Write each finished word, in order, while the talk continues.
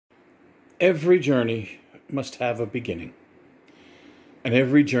Every journey must have a beginning, and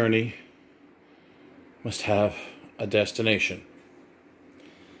every journey must have a destination.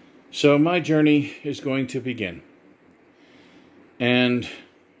 So my journey is going to begin, and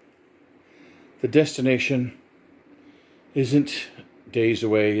the destination isn't days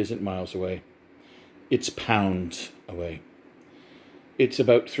away, isn't miles away. It's pounds away. It's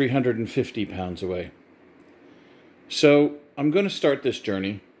about 350 pounds away. So I'm going to start this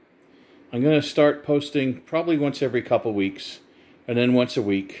journey. I'm going to start posting probably once every couple weeks, and then once a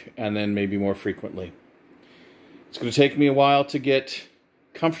week, and then maybe more frequently. It's going to take me a while to get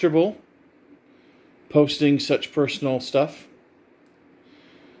comfortable posting such personal stuff,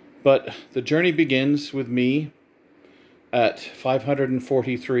 but the journey begins with me at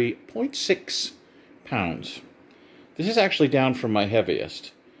 543.6 pounds. This is actually down from my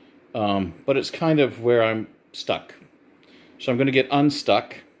heaviest, but it's kind of where I'm stuck. So I'm going to get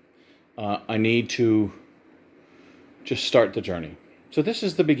unstuck. I need to just start the journey. So this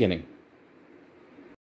is the beginning.